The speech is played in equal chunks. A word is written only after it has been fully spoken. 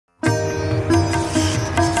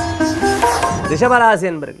ரிஷபராசி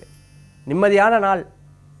என்பர்களே, நிம்மதியான நாள்.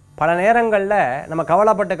 பல நேரங்களில் நம்ம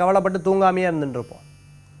கவலைப்பட்டு தூங்காமையே இருந்துட்டுருப்போம்.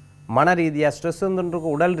 மன ரீதியாக ஸ்ட்ரெஸ்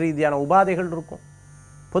இருந்துருக்கும், உடல் ரீதியான உபாதைகள் இருக்கும்.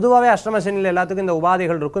 பொதுவாகவே அஷ்டம சனியில் எல்லாத்துக்கும் இந்த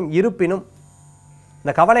உபாதைகள் இருக்கும். இருப்பினும்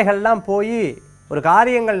இந்த கவலைகள்லாம் போய் ஒரு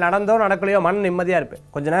காரியங்கள் நடந்தோ நடக்கலையோ மன நிம்மதியாக இருப்பேன்.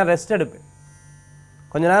 கொஞ்ச நேரம் ரெஸ்ட் எடுப்பேன்.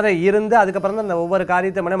 கொஞ்ச நேரம் இருந்து அதுக்கப்புறம் தான் இந்த ஒவ்வொரு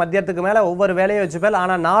காரியத்தை மதியத்துக்கு மேலே ஒவ்வொரு வேலையை வச்சுப்பேன்.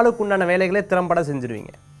 ஆனால் நாளுக்கு உண்டான வேலைகளே திறம்பட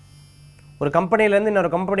செஞ்சுருவீங்க. ஒரு கம்பெனிலேருந்து இன்னொரு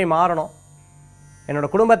கம்பெனி மாறணும்,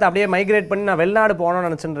 என்னோடய குடும்பத்தை அப்படியே மைக்ரேட் பண்ணி நான் வெளிநாடு போகணும்னு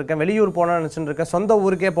நினச்சிட்டு இருக்கேன், வெளியூர் போகணும்னு நினச்சிட்டு இருக்கேன், சொந்த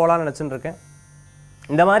ஊருக்கே போகலான்னு நினச்சிட்டு இருக்கேன்.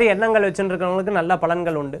 இந்த மாதிரி எண்ணங்கள் வச்சுட்டு இருக்கிறவங்களுக்கு நல்ல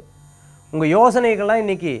பலன்கள் உண்டு. உங்கள் யோசனைகள்லாம்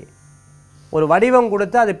இன்றைக்கி ஒரு வடிவம்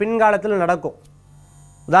கொடுத்து அது பின்காலத்தில் நடக்கும்.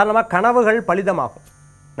 உதாரணமாக கனவுகள் பலிதமாகும்.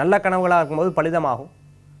 நல்ல கனவுகளாக இருக்கும்போது பலிதமாகும்.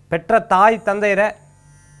 பெற்ற தாய் தந்தையரை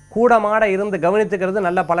கூடமாட இருந்து கவனித்துக்கிறது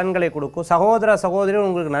நல்ல பலன்களை கொடுக்கும். சகோதர சகோதரி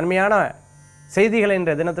உங்களுக்கு நன்மையான செய்திகளை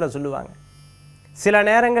இன்றைய தினத்தில் சொல்லுவாங்க. சில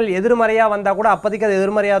நேரங்கள் எதிர்மறையாக வந்தால் கூட அப்போதைக்கு அது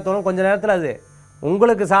எதிர்மறையாக தோணும். கொஞ்சம் நேரத்தில் அது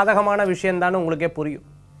உங்களுக்கு சாதகமான விஷயந்தான்னு உங்களுக்கே புரியும்.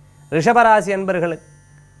 ரிஷபராசி என்பர்களுக்கு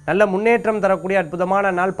நல்ல முன்னேற்றம் தரக்கூடிய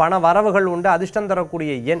அற்புதமான நாள். பண வரவுகள் உண்டு. அதிர்ஷ்டம்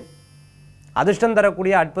தரக்கூடிய எண், அதிர்ஷ்டம்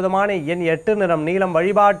தரக்கூடிய அற்புதமான எண் 8. நிறம் நீலம்.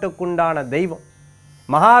 வழிபாட்டுக்குண்டான தெய்வம்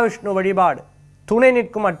மகாவிஷ்ணு வழிபாடு. துணை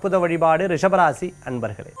நிற்கும் அற்புத வழிபாடு ரிஷபராசி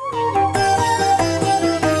அன்பர்களே.